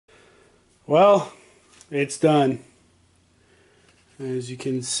Well, it's done. As you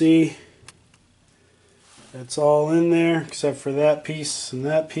can see, that's all in there except for that piece and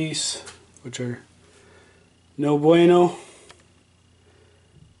that piece, which are no bueno.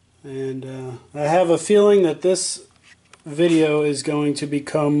 And I have a feeling that this video is going to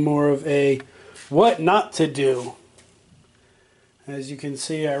become more of a what not to do. As you can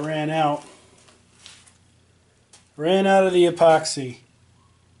see, I ran out of the epoxy.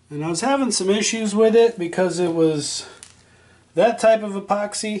 And I was having some issues with it because it was that type of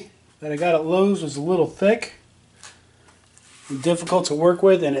epoxy that I got at Lowe's was a little thick and difficult to work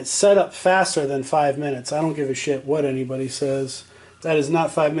with, and it set up faster than 5 minutes. I don't give a shit what anybody says. That is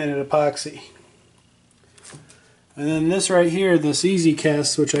not 5-minute epoxy. And then this right here, this Easy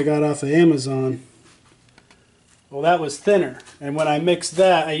Cast, which I got off of Amazon, well, that was thinner. And when I mixed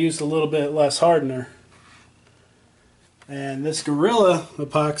that, I used a little bit less hardener. And this Gorilla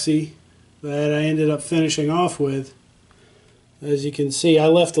epoxy that I ended up finishing off with, as you can see, I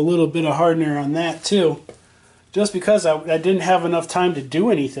left a little bit of hardener on that too, just because I didn't have enough time to do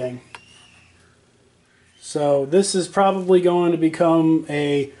anything. So this is probably going to become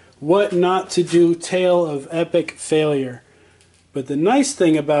a what not to do tale of epic failure. But the nice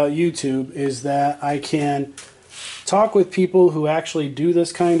thing about YouTube is that I can talk with people who actually do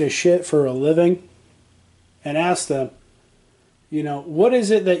this kind of shit for a living and ask them, you know, what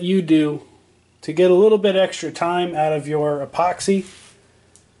is it that you do to get a little bit extra time out of your epoxy,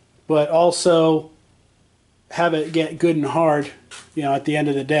 but also have it get good and hard, you know, at the end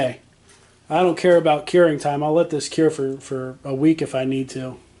of the day. I don't care about curing time. I'll let this cure for a week if I need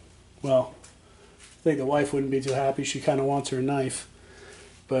to. Well, I think the wife wouldn't be too happy. She kind of wants her knife.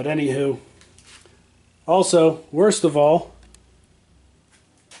 But anywho, also, worst of all,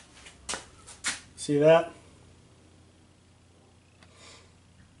 see that?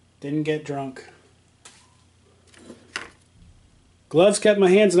 Didn't get drunk. Gloves kept my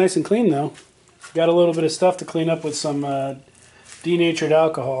hands nice and clean though. Got a little bit of stuff to clean up with some denatured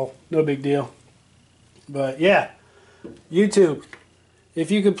alcohol. No big deal. But yeah, YouTube, if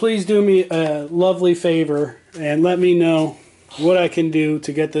you could please do me a lovely favor and let me know what I can do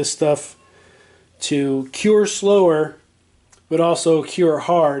to get this stuff to cure slower but also cure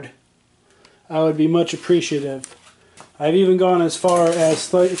hard, I would be much appreciative. I've even gone as far as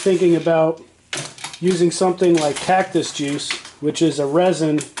thinking about using something like cactus juice, which is a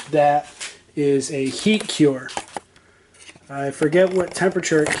resin that is a heat cure. I forget what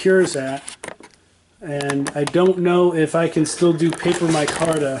temperature it cures at, and I don't know if I can still do paper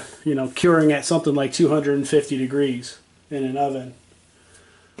micarta, you know, curing at something like 250 degrees in an oven.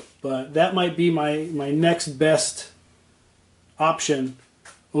 But that might be my next best option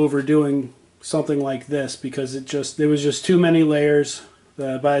over doing something like this, because there was just too many layers.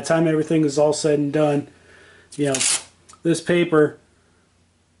 By the time everything was all said and done, you know, this paper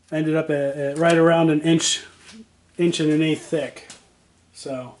ended up at right around an inch and an eighth thick.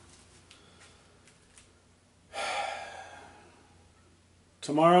 So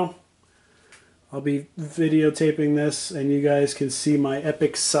tomorrow I'll be videotaping this, and you guys can see my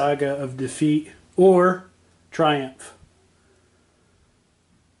epic saga of defeat or triumph.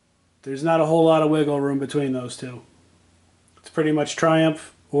 There's not a whole lot of wiggle room between those two. It's pretty much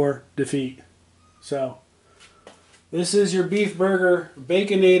triumph or defeat. So, this is your beef burger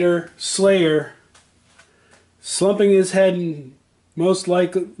baconator slayer, slumping his head in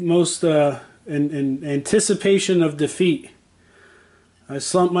in anticipation of defeat. I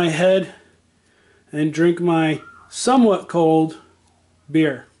slump my head and drink my somewhat cold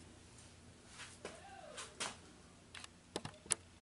beer.